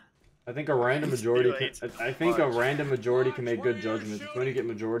heard. I think a random majority. hates Can, I think a much. random majority can make good judgments. When you get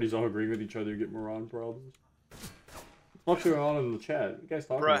majorities all agreeing with each other, you get moron problems. What's going on in the chat? You guys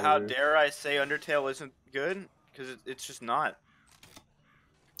talking Bro, over how here? dare I say Undertale isn't good? Because it's just not.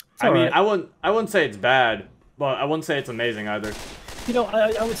 It's I mean, alright. I wouldn't say it's bad, but I wouldn't say it's amazing either. You know,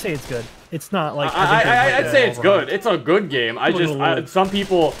 I would say it's good. It's not like I think I'd there's say like it's a good. It's a good game. I just some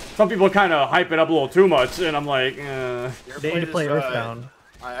people kind of hype it up a little too much, and I'm like, They need to play Earthbound.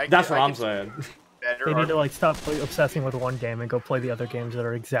 that's what I'm saying. They need to like stop obsessing with one game and go play the other games that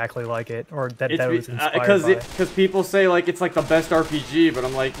are exactly like it, or that was inspired by. Because people say like it's like the best RPG, but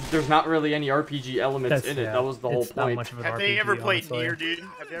I'm like, there's not really any RPG elements in it. Yeah, That was the whole it's not point. much of an Have RPG, they ever played honestly. Nier, dude?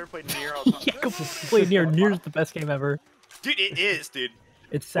 Have they ever played Nier? Yeah, go play Nier. Nier's the best game ever. Dude, it is, dude.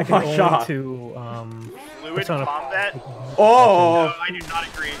 It's second my only God. to Fluid Persona- combat? Oh, No, I do not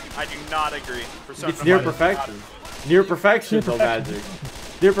agree. I do not agree. Persona it's near 5 is not- perfection. Near perfection, though, perfection.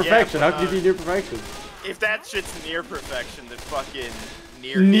 magic. Near perfection. but, How can you be near perfection? If that shit's near perfection, then fucking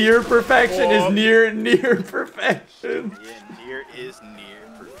Nier. Near perfection Oh. is near perfection. Yeah, Nier is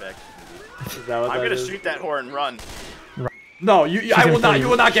near perfection. Is that what I'm that gonna is? shoot that whore and run. No, I gonna will not. kill You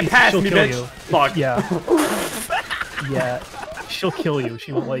will not get past She'll me, kill bitch. you. Fuck. Yeah. Yeah. She'll kill you.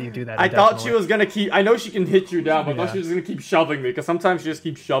 She won't let you do that. I thought she indefinitely. was gonna keep. I know she can hit you down, but I thought Yeah. she was gonna keep shoving me. Because sometimes she just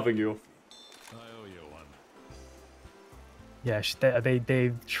keeps shoving you. I owe you one. Yeah,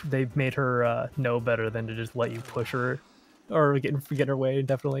 they've made her know better than to just let you push her or get in her way.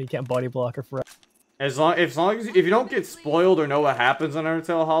 Definitely, you can't body block her forever. As long as if you don't get spoiled or know what happens on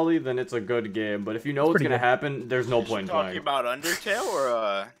Undertale, Holly, then it's a good game. But if you know what's pretty gonna good. happen, there's no point in Talking playing. about Undertale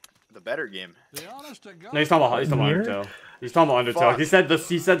or the better game? The honest to God. No, he's talking about Nier? Undertale. He's talking about Undertale. Fuck.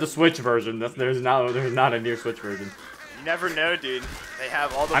 He said the Switch version. There's not a near Switch version. You never know, dude. They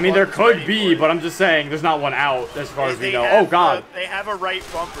have all the. I mean, there buttons could ready be, for but it. I'm just saying there's not one out as far as we They know. have, Oh God. they have a right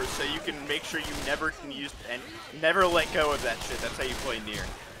bumper, so you can make sure you never can use and never let go of that shit. That's how you play Nier.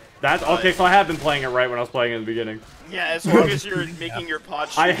 That's okay. So I have been playing it right when I was playing it in the beginning. Yeah, as long as you're making your pod.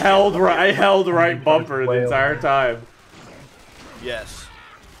 I shoot held shit. right bumper the entire time. Yes.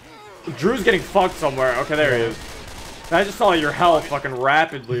 Drew's getting fucked somewhere. Okay, there he is. I just saw your health fucking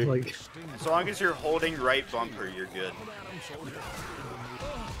rapidly. Like, As long as you're holding right bumper, you're good.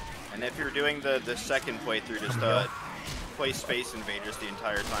 And if you're doing the second playthrough, just play Space Invaders the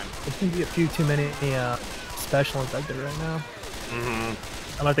entire time. I think you get too many special infected right now.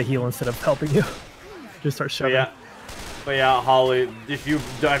 I'm about to heal instead of helping you. Just start But shoving. yeah, But yeah, Holly, if you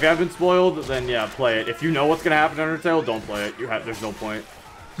haven't been spoiled, then yeah, play it. If you know what's gonna happen in Undertale, don't play it. There's no point.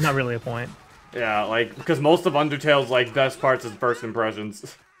 Not really a point. Yeah, like because most of Undertale's like best parts is first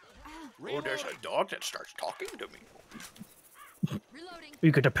impressions. Oh, there's a dog that starts talking to me.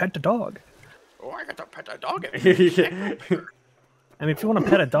 You get to pet the dog. Oh, I got to pet a dog. I mean, if you want to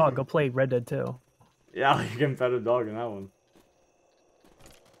pet a dog, go play Red Dead 2. Yeah, you can pet a dog in that one.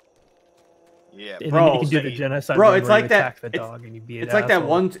 Yeah, And bro. then you can do the genocide. Bro, one it's where like you that. attack the dog and you beat It's like that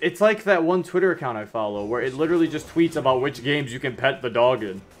one. It's like that one Twitter account I follow where it literally just tweets about which games you can pet the dog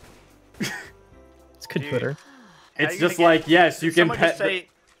in. It's good Dude. Twitter. It's just like yes, you can pet.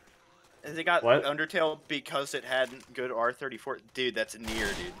 They got What? Undertale because it had good R34. Dude, that's near,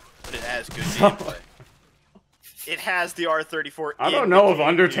 dude. But it has good gameplay. It has the R34. I don't know if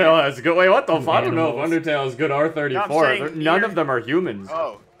Undertale has good. Wait, what the fuck? I don't know if Animals. Undertale has good R34. No, I'm saying None Nier- of them are humans.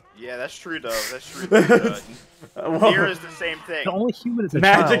 Oh, yeah, that's true though. That's true. Nier is the same thing. The only human is a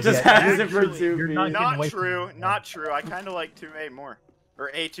Magic child. just yeah, has it for actually, 2 you're feet. not getting Not away from true. it. Not true. I kind of like 2A more,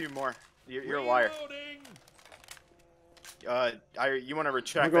 or A2 more. You're a liar. You want to I'm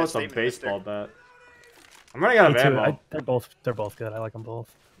retract gonna go that with the statement, baseball mister? bat. I'm running out of Me too. ammo. They're both good. I like them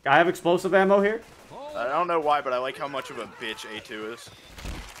both. I have explosive ammo here. I don't know why, but I like how much of a bitch A2 is.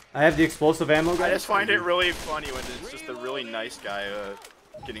 I have the explosive ammo, guys. I just find it really funny when it's just a really nice guy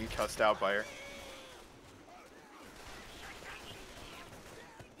getting cussed out by her.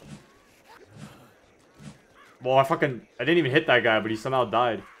 Well, I didn't even hit that guy, but he somehow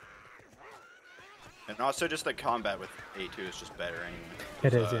died. And also just the combat with A2 is just better anyway.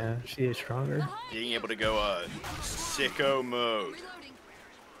 It is, yeah. She is stronger. Being able to go sicko mode.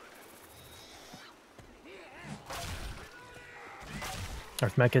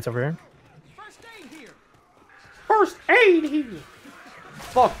 There's medkits over here. First aid here.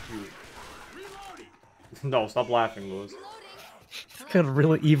 Fuck you. No, stop laughing, Lewis. It's got a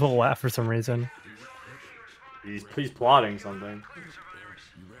really evil laugh for some reason. He's plotting something.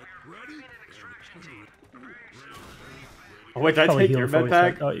 Oh wait, did I Probably take your healed med before we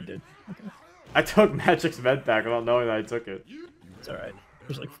pack? start- Oh, you did. I took Magic's med pack without knowing that I took it. It's alright.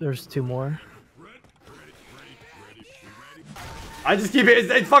 There's 2 more. I just keep it.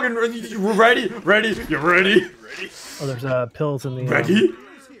 It's fucking ready. You ready? Oh, there's pills in the. Ready?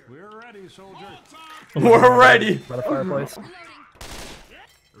 We're ready, soldier. We're ready. By the fireplace.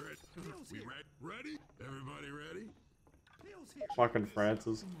 Ready? Everybody ready? Fucking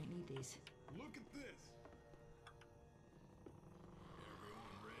Francis. Look at this.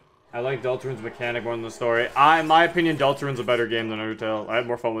 I like Deltarune's mechanic more than the story. In my opinion, Deltarune's a better game than Undertale. I had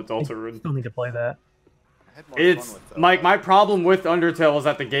more fun with Deltarune. Still need to play that. I had more It's fun with my problem with Undertale was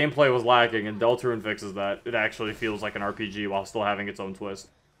that the gameplay was lacking, and Deltarune fixes that. It actually feels like an RPG while still having its own twist.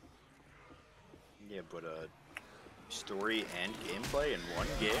 Yeah, but story and gameplay in one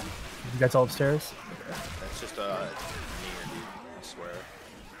game? You guys all upstairs? That's just near, dude. I swear.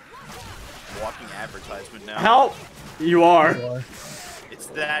 Walking advertisement now. Help! You are. Or- It's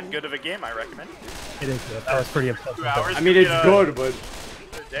that good of a game, I recommend. It is good. I was pretty upset. 2 hours. I mean, it's good, but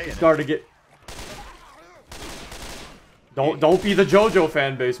Day it's starting to get. Don't be the JoJo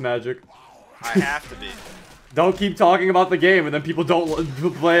fan base, Magic. I have to be. Don't keep talking about the game, and then people don't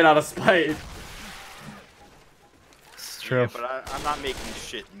play it out of spite. It's true. Yeah, but I'm not making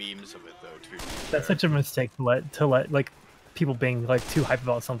shit memes of it though, too. That's such a mistake to let like people being like too hype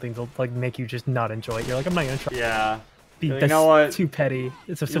about something to like make you just not enjoy it. You're like, I'm not gonna try. Yeah. You That's know what? too petty.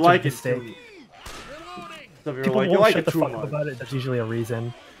 It's such You a like it mistake. too. So you're People like, won't you like shut it the too fuck up much. about it. There's usually a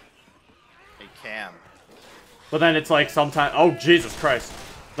reason. Hey, Cam. But then it's like sometimes. Oh Jesus Christ!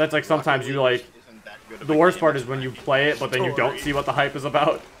 That's like sometimes you like. Isn't that good of The a worst game part as is when you fucking play it, but then you don't story. see what the hype is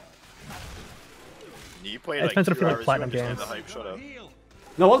about. You played It like depends on 2 if you like hours, platinum understand games. the hype, shut up.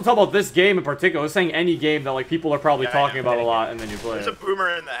 No, I wasn't talking about this game in particular. I was saying any game that like people are probably Yeah, I talking know. about a lot, and then you play There's a it. boomer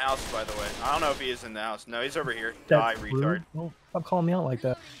in the house, by the way. I don't know if he is in the house. No, he's over here. Die, That's retard. rude. Don't stop calling me out like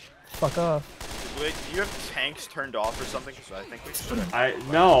that. Fuck off. Wait, do you have tanks turned off or something? 'Cause I think we should have.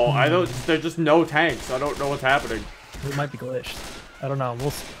 I don't. There's just no tanks. I don't know what's happening. It might be glitched. I don't know.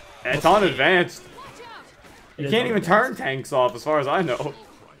 We'll. It's on advanced. It You is can't on even advanced. turn tanks off, as far as I know.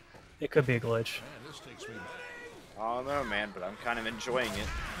 It could be a glitch. I don't know, man, but I'm kind of enjoying it.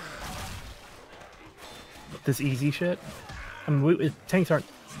 This easy shit. I mean, tanks aren't.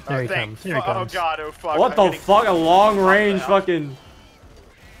 There he comes. Here he Oh comes. god, oh fuck. What I'm the getting- fuck? A long range out. fucking.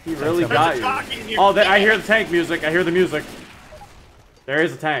 He really There's got a you. jockey in here. Oh, I hear the tank music. I hear the music. There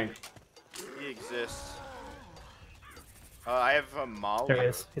is a tank. He exists. I have a molly. There he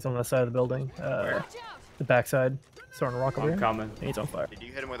is. He's on the side of the building. Where? The backside. Starting to rock over I'm here. coming. And he's on fire. Did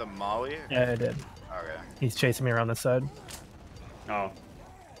you hit him with a molly? Yeah, I did. Okay. He's chasing me around this side. Oh.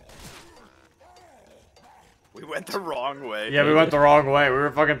 We went the wrong way. Yeah, we went the wrong way. We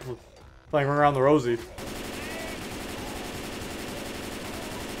were fucking playing around the rosy.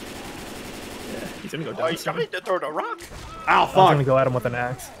 He's gonna go Oh, down. he's coming to throw the rock. Ow, I'm fuck. gonna go at him with an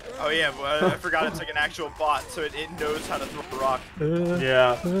axe. Oh yeah, well, I forgot it's like an actual bot, so it knows how to throw the rock.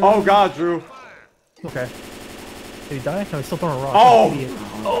 Yeah. Oh god, Drew. Okay. Did he die? No, he's still throwing a rock. Oh! Idiot.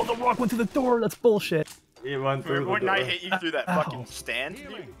 Oh, the rock went through the door. That's bullshit. He went through the Wouldn't I door. hit you through that Ow. fucking stand? Dude?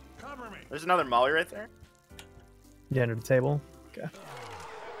 Healing. Cover me. There's another Molly right there. Yeah, under the table. Okay.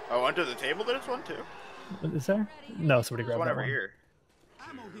 Oh, under the table there's one too. What is there? No, somebody There's grabbed one that over one. here.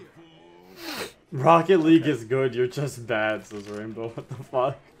 Ammo here. Rocket League is good, you're just bad, says Rainbow. What the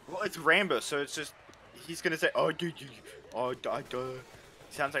fuck? Well, it's Rainbow, so it's just he's gonna say, "Oh, dude,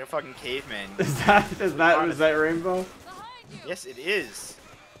 sounds like a fucking caveman." Is that Rainbow? Yes, it is.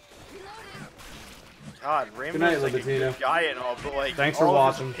 God, Rainbow's night, like a Libitina. good guy and all, but like Thanks for all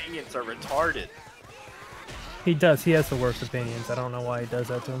of watching. his opinions are retarded. He does. He has the worst opinions. I don't know why he does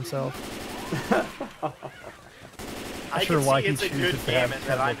that to himself. I sure can why see he it's a chooses good to game have and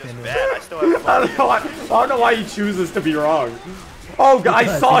that I'm just terrible bad. I still have I fun. don't know why he chooses to be wrong. Oh, I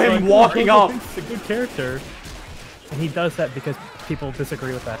Because saw he's him like, walking "Oh, up. He's a good character. And he does that because people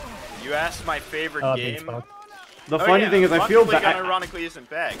disagree with that. You asked my favorite Being game. fucked. The Oh, funny yeah, thing is, I Rocket feel League bad. Ironically, isn't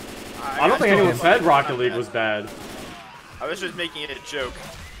bad. I don't think still anyone have said fun Rocket on League that. was bad. I was just making it a joke.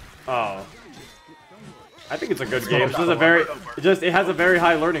 Oh. I think it's a good game. It's just a very, it has a very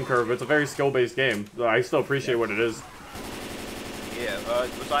high learning curve. It's a very skill-based game. I still appreciate what it is. Yeah,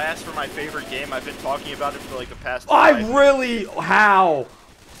 was I asked for my favorite game? I've been talking about it for like the past. How?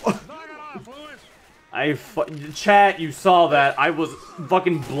 Fire fluid. Chat, you saw that. I was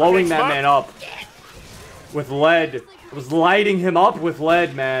fucking blowing Okay, that fuck. man up with lead. I was lighting him up with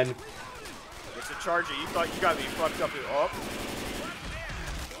lead, man. It's a Charger. You thought you got me fucked up. Oh.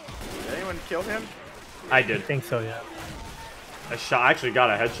 Did anyone kill him? I I did. think so, yeah. I actually got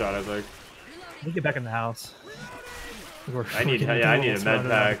a headshot, I think. Let me get back in the house. I need a med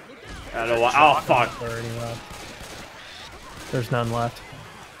pack. I don't know why. Oh, fuck. There's none left.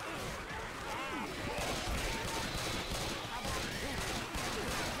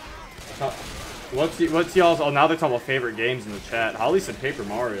 What's y'all's? Oh, now they're talking about favorite games in the chat. Holly said Paper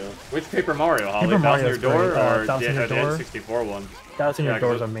Mario. Which Paper Mario, Holly? Paper Thousand Year Mario's Door great. or Thousand Year the Door. N64 one? Thousand Year Yeah,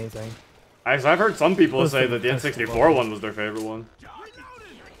 Door is 'cause amazing. I've heard some people Those say are that the the best N64 ones. one was their favorite one.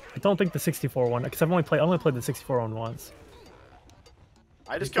 I don't think the 64 one, because I only played the 64 one once,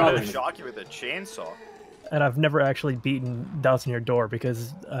 I just It's got to probably- shock you with a chainsaw. and I've never actually beaten Thousand Year Door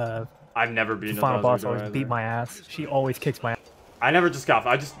because I've never been the a final boss Thousand Year always Door beat either. my ass. She always kicks my ass. I never just got.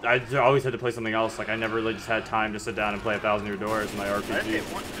 I always had to play something else. Like I never really just had time to sit down and play 1,000 Year Door as my I didn't RPG. get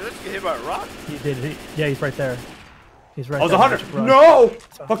one. Did I just get hit by a rock? He did. Yeah, he's right there. He's right. I was there, 100. Magic Run. No!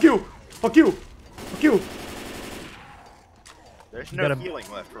 Fuck you! Fuck you! Fuck you! There's You no gotta- healing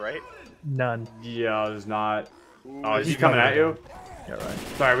left, right? None. Yeah, there's not. Ooh, Oh, is he he's coming running at you? Yeah, right.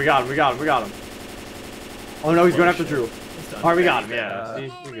 Sorry, we got him. Oh no, he's going after Drew. He's done. Alright, we got him. Yeah,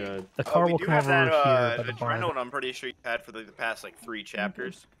 see, we're good. The car we will do come have over that here by the barn. adrenaline. I'm pretty sure you had for the past like 3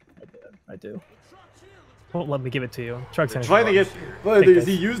 chapters. I do. Won't let me give it to you. Truck's The funny thing is,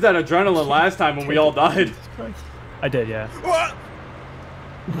 he used that adrenaline last time when we all died. I did, yeah. What?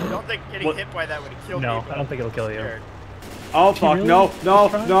 I don't think getting What? hit by that would have killed No, me. I don't think it'll kill you. Scared. Oh Did fuck! you No! really? No!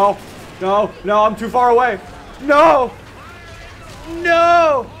 Try? No! No! No! I'm too far away! No!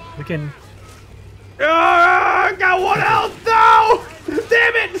 No! We can. Ah, got 1 health! No!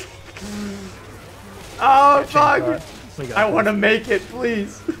 Damn it! Oh fuck! We got I this. want to make it,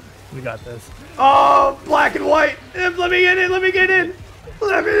 please. We got this. Oh, black and white! Let me get in! Let me get in!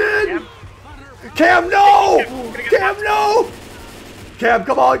 Let me in! Cam, no! Cam, no! Cam,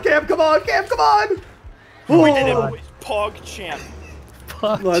 come on! Cam, come on! Cam, come on! We did it, Oh, boys. Pog champ.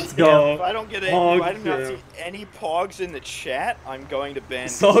 Fuck. let's If go. I don't get any, Pog if I do not champ. see any pogs in the chat, I'm going to ban.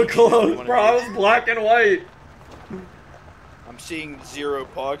 So each and every close, one of bro. I you. was black and white. I'm seeing 0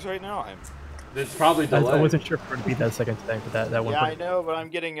 pogs right now. It's probably I delayed. wasn't sure if we're gonna beat that second thing, but that one. Yeah, I know, but I'm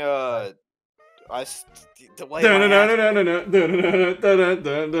getting delay.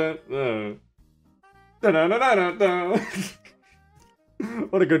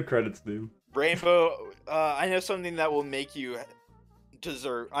 What a good credits theme. Rainbow, I know something that will make you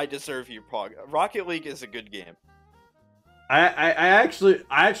deserve. I deserve your pog. Rocket League is a good game. I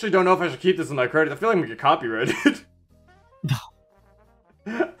actually don't know if I should keep this in my credits. I feel like I'm gonna get copyrighted.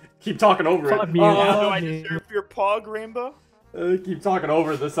 Keep talking over Fuck it. me, Do Oh, I man. deserve your pog, Rainbow? Keep talking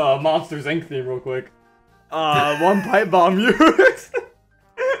over this Monsters Inc. theme real quick. One pipe bomb used.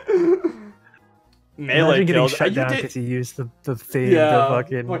 melee getting kills. shut You down did- because you used the theme, yeah,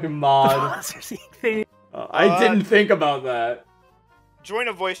 the fucking mod. theme. I didn't think about that. Join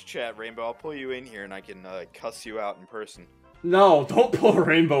a voice chat, Rainbow. I'll pull you in here and I can cuss you out in person. No, don't pull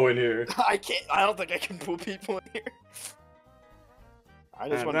Rainbow in here. I can't. I don't think I can pull people in here. I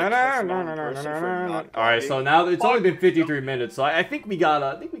just want to cuss them out in person for not All right, so copying. now it's only been 53 minutes, so I think we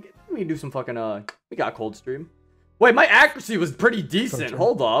got we can do some fucking we got cold stream. Wait, my accuracy was pretty decent. true.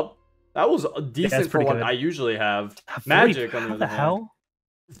 Hold up, that was decent for pretty what good. I usually have. 40 Magic on How the the other hand. hell?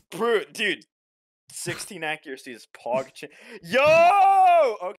 Bro, dude, 16 accuracy is pog.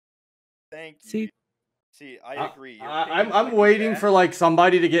 Yo! Okay. Thank you. See, I agree. Your I'm ping might be waiting bad. for like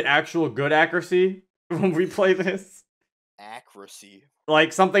somebody to get actual good accuracy when we play this. accuracy.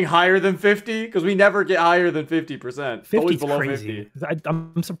 Like something higher than 50, because we never get higher than 50%. It's always 50's below crazy. 50.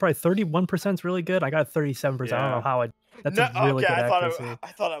 I'm surprised. 31% is really good. I got 37%. I don't Yeah. know how I. That's No, a really okay, good I thought accuracy. I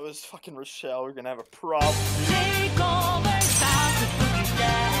thought I was fucking Rochelle. We're gonna have a problem.